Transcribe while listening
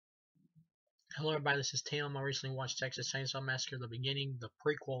Hello everybody, this is Tim. I recently watched Texas Chainsaw Massacre, the beginning, the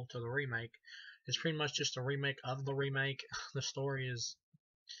prequel to the remake. It's pretty much just a remake of the remake. The story is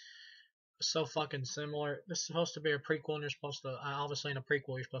so fucking similar. This is supposed to be a prequel, and you're supposed to, obviously in a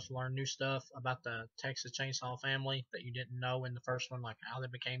prequel, you're supposed to learn new stuff about the Texas Chainsaw family that you didn't know in the first one, like how they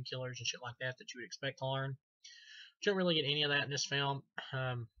became killers and shit like that that you would expect to learn. You don't really get any of that in this film.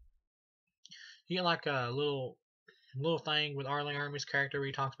 Um, you get like a little thing with Arlie Army's character where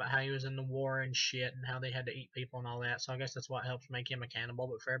he talks about how he was in the war and shit and how they had to eat people and all that. So I guess that's what helps make him a cannibal.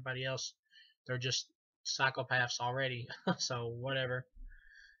 But for everybody else, they're just psychopaths already. So whatever.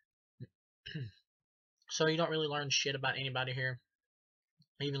 So you don't really learn shit about anybody here.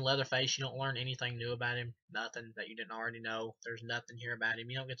 Even Leatherface, you don't learn anything new about him. Nothing that you didn't already know. There's nothing here about him.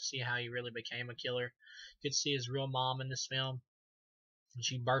 You don't get to see how he really became a killer. You get to see his real mom in this film. And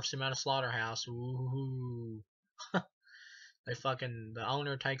she births him out of slaughterhouse. Ooh. The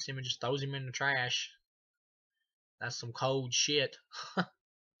owner takes him and just throws him in the trash. That's some cold shit. But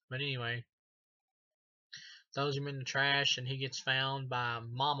anyway, throws him in the trash and he gets found by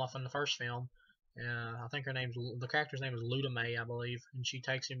Mama from the first film. I think the character's name is Luda May, I believe, and she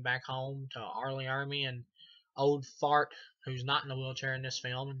takes him back home to Arlie Army and old fart who's not in a wheelchair in this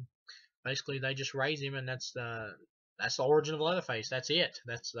film. And basically, they just raise him, and that's the origin of Leatherface. That's it.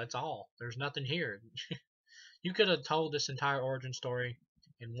 That's all. There's nothing here. You could have told this entire origin story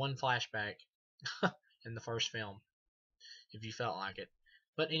in one flashback in the first film if you felt like it.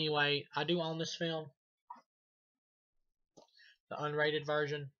 But anyway, I do own this film, the unrated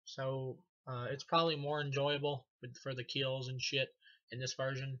version, so it's probably more enjoyable for the kills and shit in this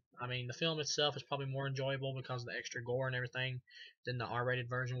version. I mean, the film itself is probably more enjoyable because of the extra gore and everything than the R-rated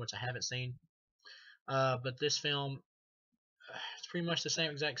version, which I haven't seen. But this film, it's pretty much the same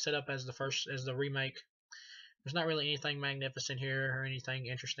exact setup as the remake. There's not really anything magnificent here or anything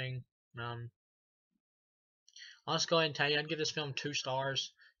interesting. Um, I'll just go ahead and tell you, I'd give this film 2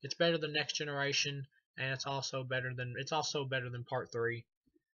 stars. It's better than Next Generation, and it's also better than Part Three,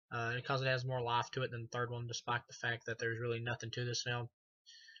 because it has more life to it than the third one, despite the fact that there's really nothing to this film.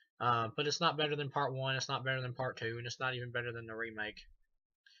 But it's not better than Part One. It's not better than Part Two, and it's not even better than the remake.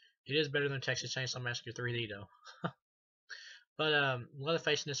 It is better than Texas Chainsaw Massacre 3D though. But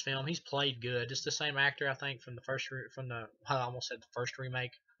Leatherface in this film, he's played good. It's the same actor I think I almost said the first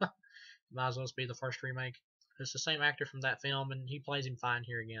remake. Might as well be the first remake. It's the same actor from that film, and he plays him fine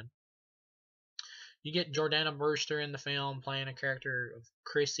here again. You get Jordana Brewster in the film playing a character of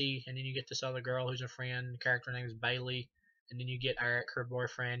Chrissy, and then you get this other girl who's a friend. The character name is Bailey, and then you get Eric, her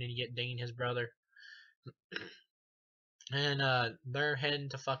boyfriend, and you get Dean, his brother. And they're heading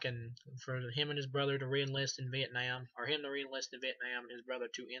to for him and his brother to reenlist in Vietnam, or him to reenlist in Vietnam, and his brother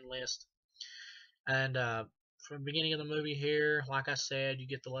to enlist. And from the beginning of the movie here, like I said, you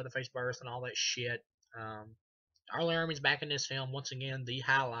get the Leatherface birth and all that shit. Arlie Army's back in this film once again, the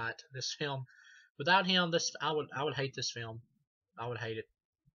highlight. This film, without him, I would hate this film. I would hate it.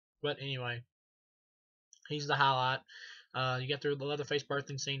 But anyway, he's the highlight. You get through the Leatherface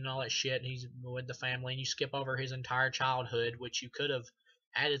birthing scene and all that shit. And he's with the family, and you skip over his entire childhood, which you could have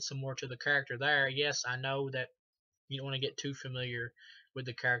added some more to the character there. Yes, I know that you don't want to get too familiar with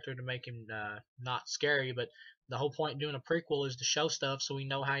the character to make him not scary, but the whole point of doing a prequel is to show stuff so we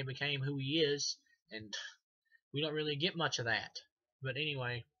know how he became who he is, and we don't really get much of that. But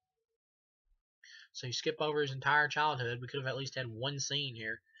anyway, so you skip over his entire childhood. We could have at least had one scene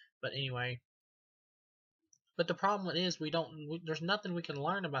here. But anyway, but the problem is there's nothing we can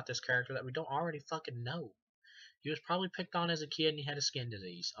learn about this character that we don't already fucking know. He was probably picked on as a kid and he had a skin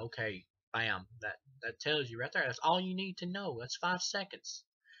disease. Okay, bam. That tells you right there. That's all you need to know. That's 5 seconds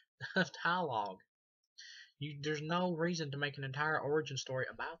of dialogue. There's no reason to make an entire origin story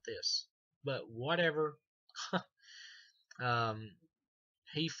about this. But whatever. um,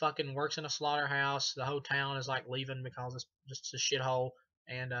 he fucking works in a slaughterhouse. The whole town is like leaving because it's just a shithole.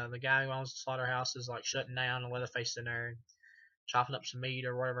 And the guy who owns the slaughterhouse is like shutting down, and Leatherface in there and chopping up some meat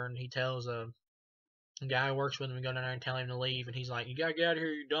or whatever. And he tells the guy who works with him to go down there and tell him to leave. And he's like, "You gotta get out of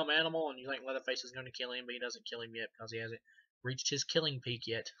here, you dumb animal." And you think Leatherface is going to kill him, but he doesn't kill him yet because he hasn't reached his killing peak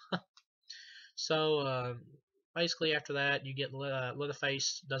yet. So basically, after that, you get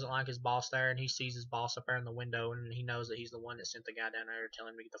Leatherface doesn't like his boss there, and he sees his boss up there in the window, and he knows that he's the one that sent the guy down there to tell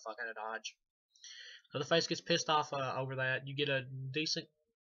him to get the fuck out of Dodge. Leatherface gets pissed off over that. You get a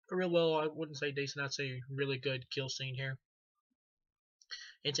I wouldn't say decent, I'd say really good kill scene here.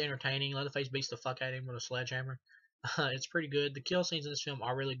 It's entertaining. Leatherface beats the fuck out of him with a sledgehammer. It's pretty good. The kill scenes in this film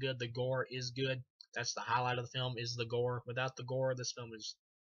are really good. The gore is good. That's the highlight of the film is the gore. Without the gore, this film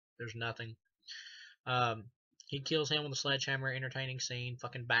there's nothing. Um, He kills him with a sledgehammer. Entertaining scene.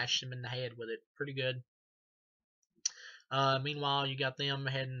 Fucking bashes him in the head with it. Pretty good. Meanwhile, you got them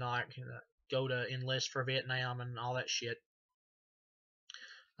heading like go to enlist for Vietnam and all that shit.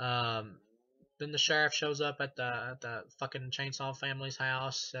 Um, then the sheriff shows up at the fucking Chainsaw family's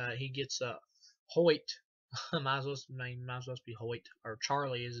house. He gets Hoyt. Might as well be Hoyt, or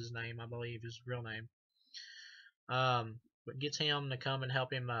Charlie is his name, I believe, his real name. But gets him to come and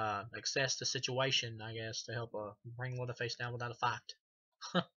help him assess the situation, I guess, to help bring Leatherface down without a fight.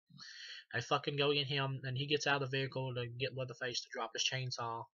 I fucking go get him, and he gets out of the vehicle to get Leatherface to drop his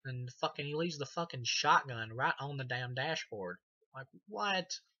chainsaw, and fucking he leaves the fucking shotgun right on the damn dashboard. Like, what?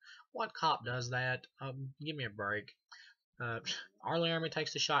 What cop does that? Give me a break. Arlie Army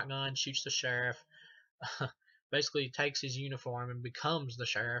takes the shotgun, shoots the sheriff, basically takes his uniform and becomes the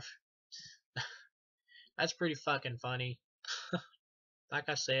sheriff. That's pretty fucking funny. Like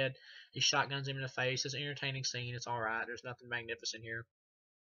I said, he shotguns him in the face. It's an entertaining scene. It's alright. There's nothing magnificent here.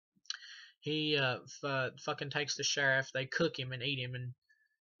 He fucking takes the sheriff. They cook him and eat him, and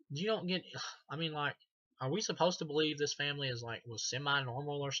you don't get. I mean, like, are we supposed to believe this family is like was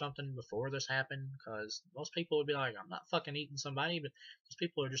semi-normal or something before this happened? Because most people would be like, I'm not fucking eating somebody, but these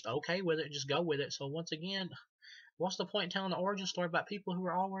people are just okay with it, just go with it. So once again, what's the point in telling the origin story about people who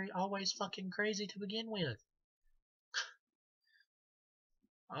are always fucking crazy to begin with?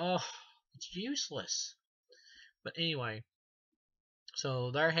 Oh, it's useless. But anyway,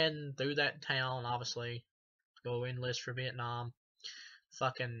 so they're heading through that town, obviously, to go enlist for Vietnam.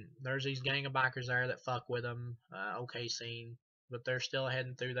 Fucking, there's these gang of bikers there that fuck with them. Okay scene, but they're still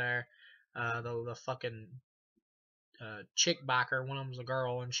heading through there. The fucking chick biker, one of them's a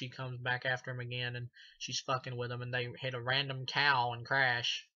girl, and she comes back after him again, and she's fucking with him, and they hit a random cow and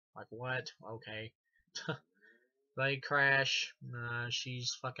crash. Like, what? Okay. They crash.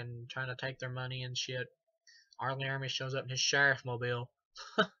 She's fucking trying to take their money and shit. Arlie Army shows up in his sheriff mobile.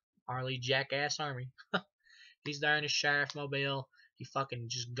 Arlie Jackass Army. He's there in his sheriff mobile. He fucking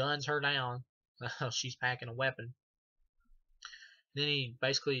just guns her down. She's packing a weapon. Then he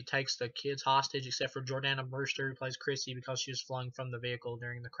basically takes the kids hostage, except for Jordana Brewster, who plays Chrissy, because she was flung from the vehicle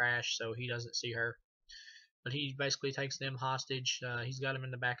during the crash, so he doesn't see her. But he basically takes them hostage. He's got them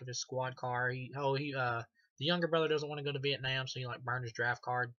in the back of his squad car. The younger brother doesn't want to go to Vietnam, so he like burned his draft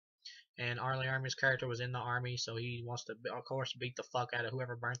card. And Arlie Army's character was in the army, so he wants to, of course, beat the fuck out of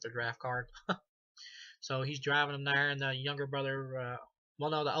whoever burnt their draft card. So he's driving them there, and the younger brother,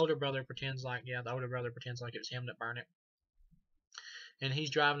 the older brother pretends like, it was him that burned it. And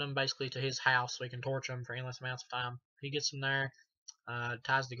he's driving them basically to his house so he can torture them for endless amounts of time. He gets them there,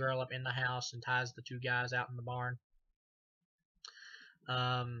 ties the girl up in the house, and ties the two guys out in the barn.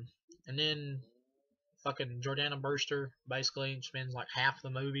 And then fucking Jordana Brewster basically spends like half the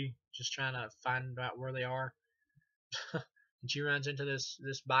movie just trying to find out where they are. And she runs into this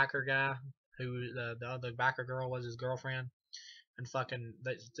biker guy who the other biker girl was his girlfriend, and fucking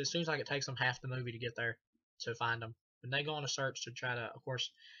it seems like it takes them half the movie to get there to find them. And they go on a search to try to, of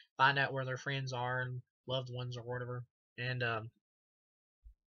course, find out where their friends are and loved ones or whatever. And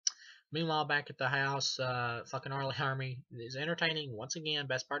meanwhile, back at the house, fucking Arlie Army is entertaining once again.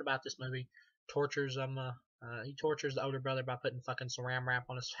 Best part about this movie, tortures he tortures the older brother by putting fucking saran wrap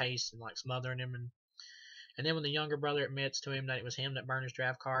on his face and like smothering him, and then when the younger brother admits to him that it was him that burned his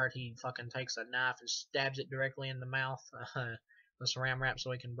draft card, he fucking takes a knife and stabs it directly in the mouth, the saran wrap,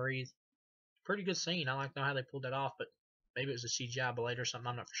 so he can breathe. Pretty good scene. I like know how they pulled that off, but maybe it was a CGI blade or something.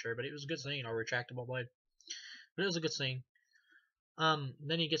 I'm not for sure, but it was a good scene, or a retractable blade. But it was a good scene.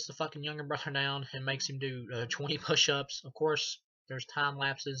 Then he gets the fucking younger brother down and makes him do 20 push-ups. Of course, there's time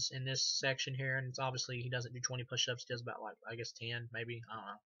lapses in this section here, and it's obviously he doesn't do 20 push-ups. He does about like I guess 10, maybe, I don't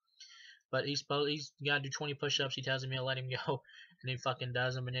know. But he's got to do 20 push-ups. He tells him he'll let him go, and he fucking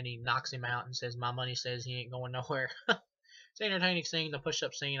does them, and then he knocks him out and says, "My money says he ain't going nowhere." It's an entertaining scene. The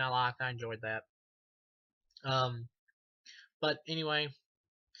push-up scene I liked. I enjoyed that. But anyway,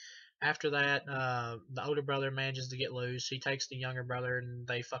 after that, the older brother manages to get loose. He takes the younger brother, and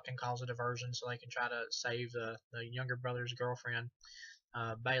they fucking cause a diversion so they can try to save the younger brother's girlfriend,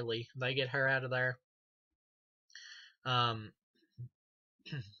 Bailey. They get her out of there.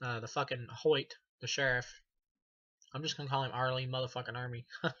 The fucking Hoyt, the sheriff. I'm just gonna call him Arlie motherfucking Army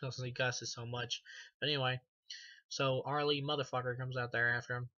because he cusses so much. But anyway, so Arlie motherfucker comes out there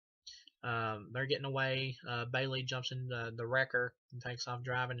after him. They're getting away. Bailey jumps in the wrecker and takes off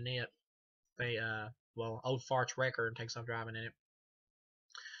driving in it. Old fart's wrecker and takes off driving in it.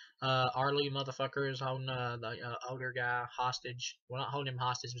 Arlie motherfucker is holding the older guy hostage. Well, not holding him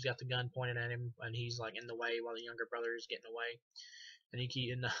hostage, but he's got the gun pointed at him, and he's like in the way while the younger brother is getting away.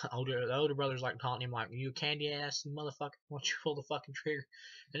 and the older brother's like taunting him like, "You a candy ass motherfucker, why don't you pull the fucking trigger?"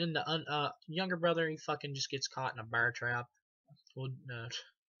 And then the younger brother, he fucking just gets caught in a bear trap. Well,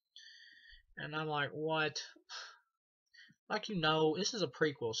 and I'm like, what? Like, this is a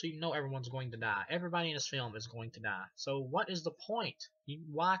prequel, so everyone's going to die. Everybody in this film is going to die. So what is the point?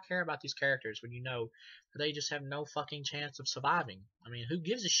 Why care about these characters when you know that they just have no fucking chance of surviving? I mean, who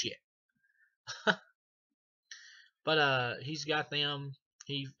gives a shit? But he's got them.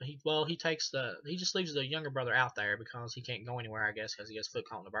 He just leaves the younger brother out there because he can't go anywhere, I guess, because he has foot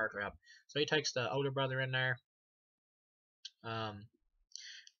caught in the bear trap. So he takes the older brother in there. Um,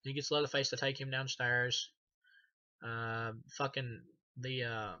 he gets Leatherface to take him downstairs. Fucking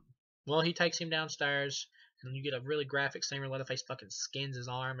the well, he takes him downstairs, and you get a really graphic scene where Leatherface fucking skins his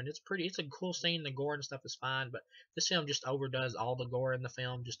arm, and it's a cool scene. The gore and stuff is fine, but this film just overdoes all the gore in the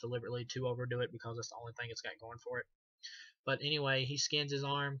film, just deliberately to overdo it because that's the only thing it's got going for it. But anyway, he skins his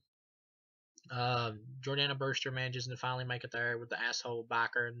arm. Jordana Brewster manages to finally make it there with the asshole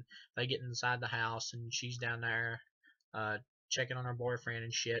biker, and they get inside the house, and she's down there, uh, checking on her boyfriend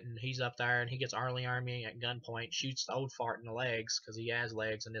and shit, and he's up there, and he gets Arlie Army at gunpoint, shoots the old fart in the legs, because he has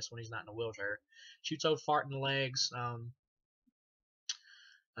legs, and this one he's not in a wheelchair. Shoots old fart in the legs,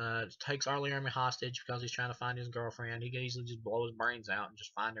 takes Arlie Army hostage because he's trying to find his girlfriend. He could easily just blow his brains out and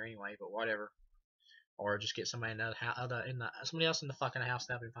just find her anyway, but whatever. Or just get somebody somebody else in the fucking house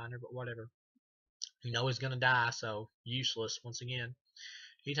to help him find her, but whatever. He's gonna die, so useless once again.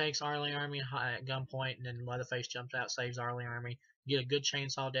 He takes Arlie Army at gunpoint, and then Leatherface jumps out, saves Arlie Army. You get a good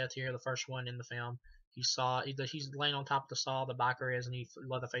chainsaw death here, the first one in the film. He's laying on top of the saw, the biker is, and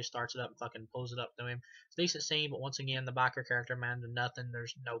Leatherface starts it up and fucking pulls it up to him. It's a decent scene, but once again, the biker character amounted to nothing.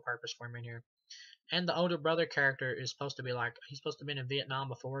 There's no purpose for him in here. And the older brother character is supposed to be like, he's supposed to have been in Vietnam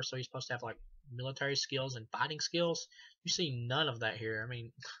before, so he's supposed to have like military skills and fighting skills. You see none of that here. I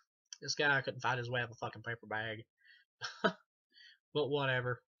mean, this guy couldn't fight his way out of a fucking paper bag. But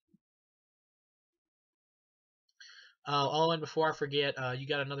whatever. And before I forget, you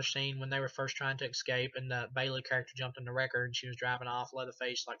got another scene when they were first trying to escape, and the Bailey character jumped in the wrecker, and she was driving off.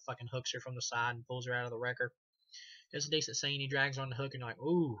 Leatherface like fucking hooks her from the side and pulls her out of the wrecker. It's a decent scene. He drags her on the hook, and you're like,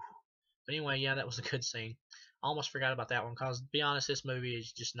 ooh. But anyway, yeah, that was a good scene. I almost forgot about that one because, to be honest, this movie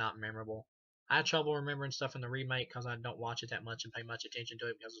is just not memorable. I had trouble remembering stuff in the remake because I don't watch it that much and pay much attention to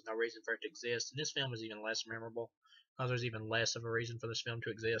it because there's no reason for it to exist. And this film is even less memorable because there's even less of a reason for this film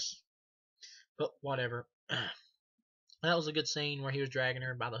to exist. But whatever. That was a good scene where he was dragging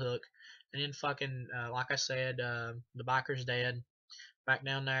her by the hook. And then fucking, like I said, the biker's dead. Back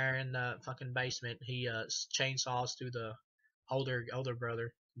down there in the fucking basement, he chainsaws through the older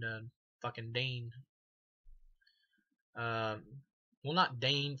brother, the fucking Dean. Well, not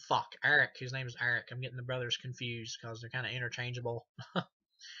Dean. Fuck, Eric. His name is Eric. I'm getting the brothers confused because they're kind of interchangeable.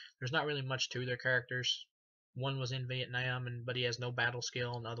 There's not really much to their characters. One was in Vietnam, but he has no battle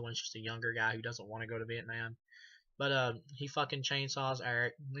skill, and the other one's just a younger guy who doesn't want to go to Vietnam. But he fucking chainsaws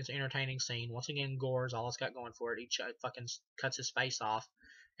Eric. It's an entertaining scene. Once again, gore is all it's got going for it. He fucking cuts his face off.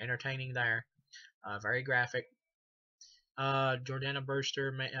 Entertaining there. Very graphic. Jordana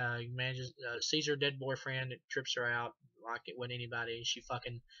Brewster manages sees her dead boyfriend. It trips her out like it would anybody. She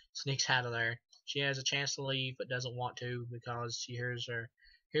fucking sneaks out of there. She has a chance to leave but doesn't want to because she hears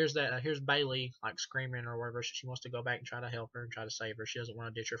Bailey like screaming or whatever. So she wants to go back and try to help her and try to save her. She doesn't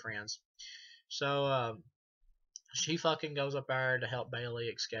want to ditch her friends. So she fucking goes up there to help Bailey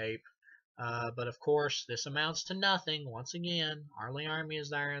escape. But of course, this amounts to nothing. Once again, Arlie Army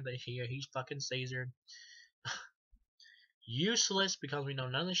is there. He's fucking Caesar. Useless because we know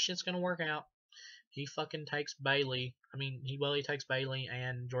none of this shit's gonna work out. He fucking takes Bailey. He takes Bailey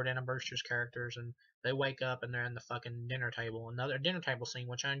and Jordana Brewster's characters, and they wake up and they're in the fucking dinner table. Another dinner table scene,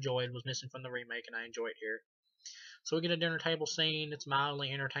 which I enjoyed, was missing from the remake, and I enjoy it here. So we get a dinner table scene. It's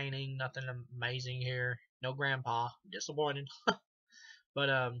mildly entertaining. Nothing amazing here. No grandpa. Disappointed. But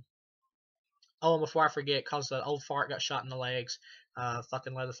oh, and before I forget, cause the old fart got shot in the legs,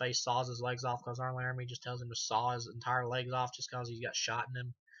 fucking Leatherface saws his legs off because Arlie Army just tells him to saw his entire legs off just cause he's got shot in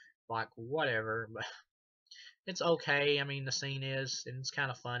him. Like, whatever. But it's okay. I mean, the scene is, and it's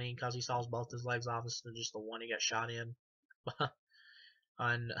kind of funny because he saws both his legs off instead of just the one he got shot in.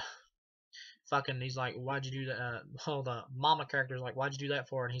 And fucking, he's like, why'd you do that? Well, the mama character's like, why'd you do that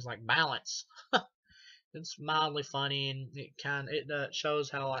for? And he's like, balance. It's mildly funny, and it shows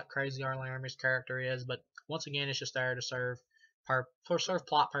how like crazy Arlie Army's character is. But once again, it's just there to serve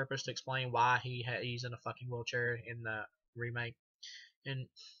plot purpose to explain why he's in a fucking wheelchair in the remake. And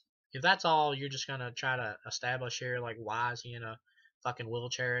if that's all you're just gonna try to establish here, like why is he in a fucking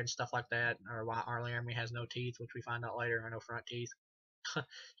wheelchair and stuff like that, or why Arlie Army has no teeth, which we find out later, or no front teeth.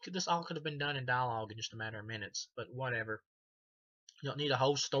 This all could have been done in dialogue in just a matter of minutes, but whatever. You don't need a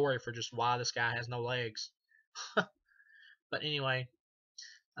whole story for just why this guy has no legs. But anyway,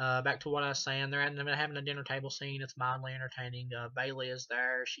 back to what I was saying. They're having a dinner table scene. It's mildly entertaining. Bailey is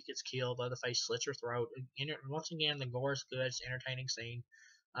there. She gets killed. Leatherface slits her throat. Once again, the gore is good. It's an entertaining scene.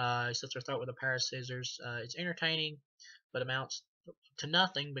 He slits her throat with a pair of scissors. It's entertaining, but amounts to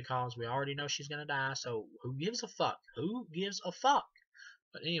nothing because we already know she's gonna die. So who gives a fuck? Who gives a fuck?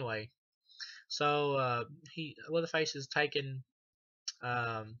 But anyway, so Leatherface is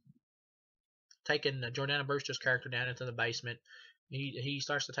um, taking Jordana Brewster's character down into the basement. He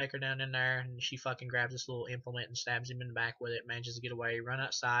starts to take her down in there, and she fucking grabs this little implement and stabs him in the back with it. Manages to get away, run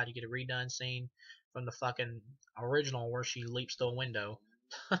outside. You get a redone scene from the fucking original where she leaps through a window.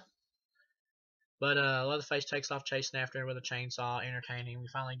 But Leatherface takes off chasing after her with a chainsaw. Entertaining. We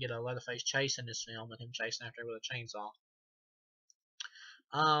finally get a Leatherface chase in this film with him chasing after her with a chainsaw.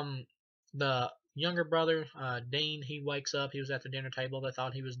 The younger brother, Dean, he wakes up. He was at the dinner table. They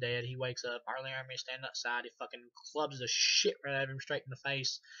thought he was dead. He wakes up. Arlie Army is standing outside. He fucking clubs the shit right out of him straight in the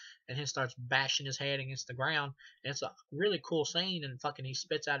face, and he starts bashing his head against the ground. And it's a really cool scene, and fucking he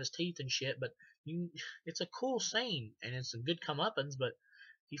spits out his teeth and shit. But it's a cool scene, and it's a good comeuppance. But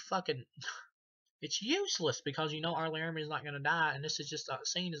he fucking it's useless because you know Arlie Army is not going to die, and this is just a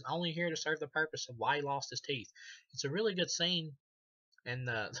scene is only here to serve the purpose of why he lost his teeth. It's a really good scene. And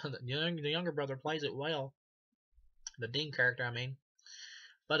the younger brother plays it well, the Dean character, I mean.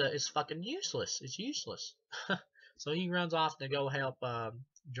 But it's fucking useless. It's useless. So he runs off to go help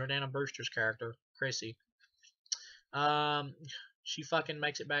Jordana Brewster's character, Chrissy. She fucking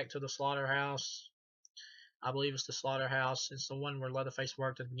makes it back to the slaughterhouse. I believe it's the slaughterhouse. It's the one where Leatherface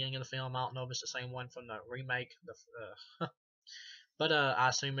worked at the beginning of the film. I don't know if it's the same one from the remake. But I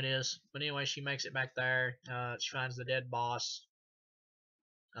assume it is. But anyway, she makes it back there. She finds the dead boss.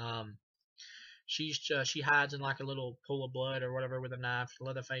 She hides in like a little pool of blood or whatever with a knife.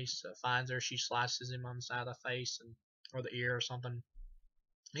 Leatherface finds her. She slices him on the side of the face or the ear or something.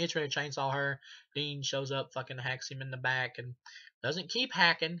 He's ready to chainsaw her. Dean shows up, fucking hacks him in the back, and doesn't keep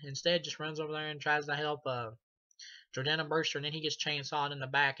hacking. Instead, just runs over there and tries to help Jordana Brewster, and then he gets chainsawed in the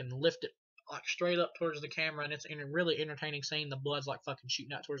back and lifted like straight up towards the camera, and it's in a really entertaining scene. The blood's like fucking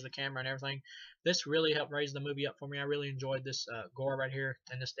shooting out towards the camera and everything. This really helped raise the movie up for me. I really enjoyed this gore right here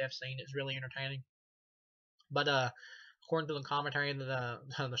and this death scene. It's really entertaining. But according to the commentary, the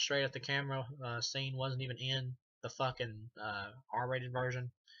straight at the camera scene wasn't even in the fucking R-rated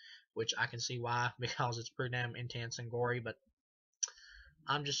version, which I can see why because it's pretty damn intense and gory. But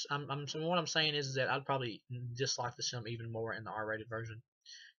so what I'm saying is that I'd probably dislike this film even more in the R-rated version.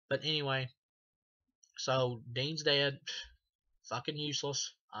 But anyway, so Dean's dead, fucking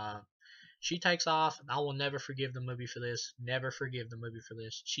useless. She takes off. I will never forgive the movie for this. Never forgive the movie for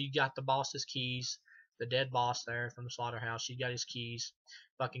this. She got the boss's keys, the dead boss there from the slaughterhouse. She got his keys.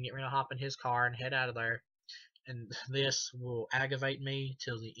 Fucking get ready to hop in his car and head out of there. And this will aggravate me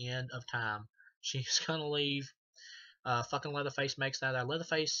till the end of time. She's gonna leave. Fucking Leatherface makes that out.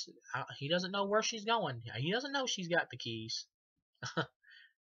 Leatherface, he doesn't know where she's going. He doesn't know she's got the keys.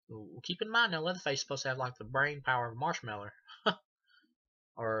 Keep in mind now, Leatherface is supposed to have like the brain power of a marshmallow.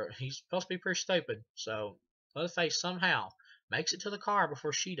 Or he's supposed to be pretty stupid. So Leatherface somehow makes it to the car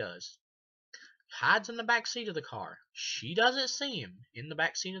before she does. Hides in the back seat of the car. She doesn't see him in the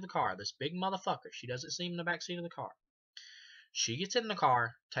back seat of the car. This big motherfucker. She doesn't see him in the back seat of the car. She gets in the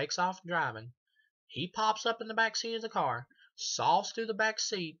car, takes off driving. He pops up in the back seat of the car, saws through the back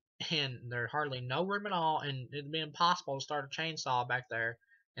seat, and there's hardly no room at all, and it'd be impossible to start a chainsaw back there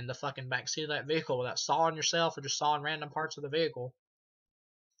in the fucking back seat of that vehicle without sawing yourself or just sawing random parts of the vehicle.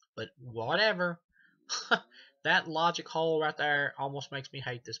 But whatever. That logic hole right there almost makes me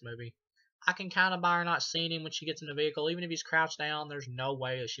hate this movie. I can kind of buy her not seeing him when she gets in the vehicle. Even if he's crouched down, there's no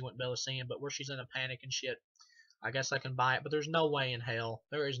way that she wouldn't be able to see him. But where she's in a panic and shit, I guess I can buy it. But there's no way in hell.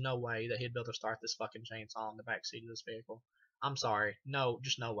 There is no way that he'd be able to start this fucking chainsaw in the backseat of this vehicle. I'm sorry. No,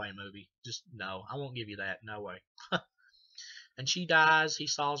 just no way, movie. Just no. I won't give you that. No way. And she dies. He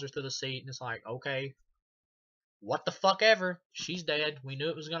saws her through the seat. And it's like, okay. What the fuck ever. She's dead. We knew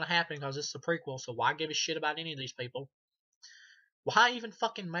it was going to happen because this is a prequel. So why give a shit about any of these people? Why even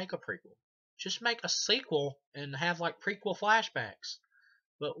fucking make a prequel? Just make a sequel and have like prequel flashbacks.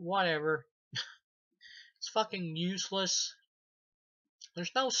 But whatever. It's fucking useless.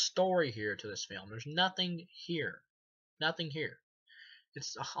 There's no story here to this film. There's nothing here. Nothing here.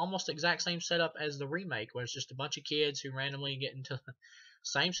 It's almost the exact same setup as the remake, where it's just a bunch of kids who randomly get into the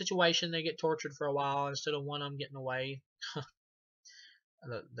same situation. They get tortured for a while. Instead of one of them getting away,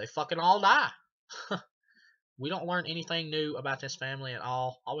 they fucking all die. We don't learn anything new about this family at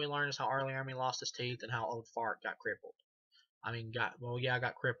all. All we learn is how Arlie Army lost his teeth and how old Fart got crippled. I mean, got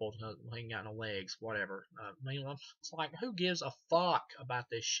crippled. He ain't got no legs, whatever. It's like, who gives a fuck about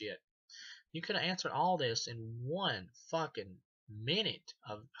this shit? You could have answered all this in one fucking minute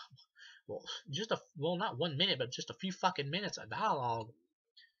of, not 1 minute, but just a few fucking minutes of dialogue.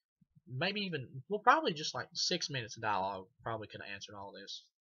 Maybe even, probably just like 6 minutes of dialogue. Probably could have answered all this.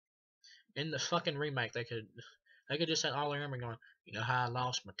 In the fucking remake, they could just have Arlie Army going, you know how I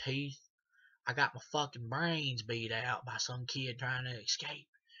lost my teeth? I got my fucking brains beat out by some kid trying to escape.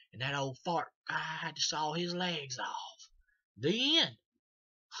 And that old fart guy had to saw his legs off. The end.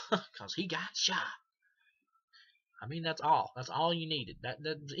 Because he got shot. I mean, that's all. That's all you needed. That's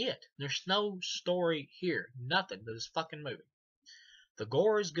it. There's no story here. Nothing but this fucking movie. The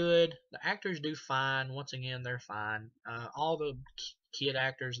gore is good. The actors do fine. Once again, they're fine. All the kid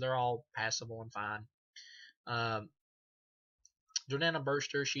actors, they're all passable and fine. Jordana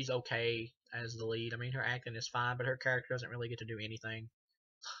Brewster, she's okay as the lead. I mean, her acting is fine, but her character doesn't really get to do anything.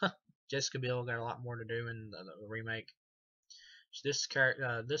 Jessica Biel got a lot more to do in the remake. This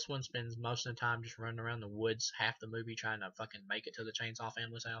one spends most of the time just running around the woods half the movie trying to fucking make it to the Chainsaw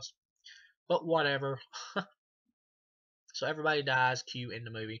family's house. But whatever. So everybody dies, cue in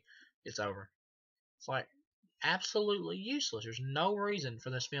the movie. It's over. It's like absolutely useless. There's no reason for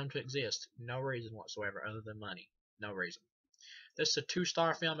this film to exist. No reason whatsoever other than money. No reason. This is a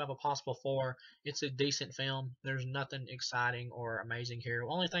 2-star film of a possible 4. It's a decent film. There's nothing exciting or amazing here.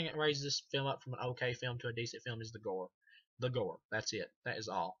 The only thing that raises this film up from an okay film to a decent film is the gore. The gore. That's it. That is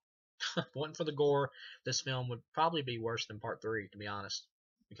all. If it wasn't for the gore, this film would probably be worse than Part 3, to be honest,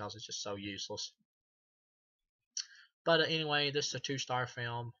 because it's just so useless. But anyway, this is a 2-star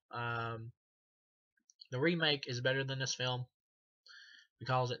film. The remake is better than this film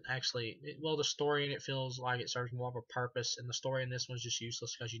because it actually, the story in it feels like it serves more of a purpose, and the story in this one's just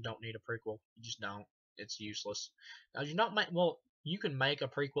useless because you don't need a prequel. You just don't. It's useless. You don't make, you can make a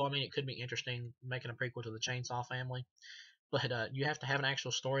prequel. I mean, it could be interesting making a prequel to the Chainsaw family, but you have to have an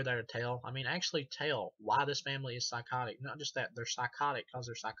actual story there to tell. I mean, actually tell why this family is psychotic. Not just that they're psychotic because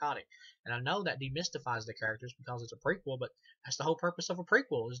they're psychotic. And I know that demystifies the characters because it's a prequel, but that's the whole purpose of a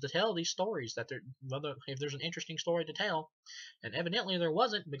prequel, is to tell these stories, that if there's an interesting story to tell. And evidently there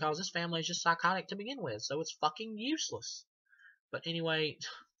wasn't, because this family is just psychotic to begin with, so it's fucking useless. But anyway,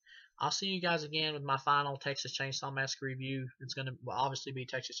 I'll see you guys again with my final Texas Chainsaw Massacre review. It's going to obviously be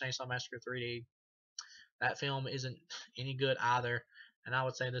Texas Chainsaw Massacre 3D. That film isn't any good either, and I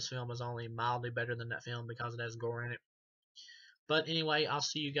would say this film is only mildly better than that film because it has gore in it. But anyway, I'll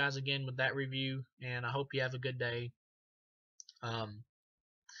see you guys again with that review, and I hope you have a good day.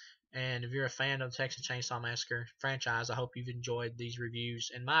 And if you're a fan of the Texas Chainsaw Massacre franchise, I hope you've enjoyed these reviews.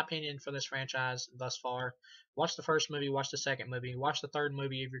 In my opinion, for this franchise thus far, watch the first movie, watch the second movie, watch the third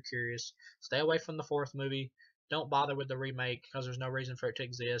movie if you're curious. Stay away from the fourth movie. Don't bother with the remake because there's no reason for it to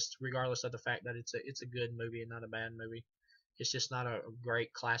exist, regardless of the fact that it's a good movie and not a bad movie. It's just not a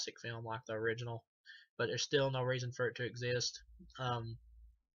great classic film like the original, but there's still no reason for it to exist.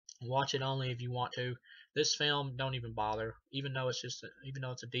 Watch it only if you want to. This film, don't even bother. Even though it's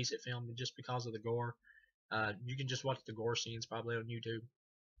a decent film, just because of the gore, you can just watch the gore scenes probably on YouTube,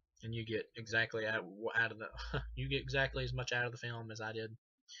 and you get exactly out of the you get exactly as much out of the film as I did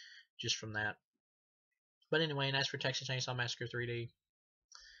just from that. But anyway, and as for Texas Chainsaw Massacre 3D,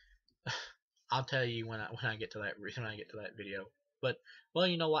 I'll tell you when I get to that video. But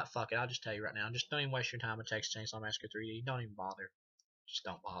you know what? Fuck it. I'll just tell you right now. Just don't even waste your time with Texas Chainsaw Massacre 3D. Don't even bother. Just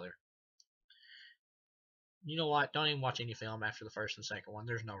don't bother. You know what? Don't even watch any film after the first and second one.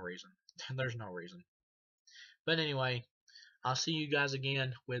 There's no reason. There's no reason. But anyway, I'll see you guys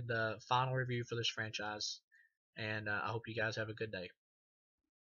again with the final review for this franchise, and I hope you guys have a good day.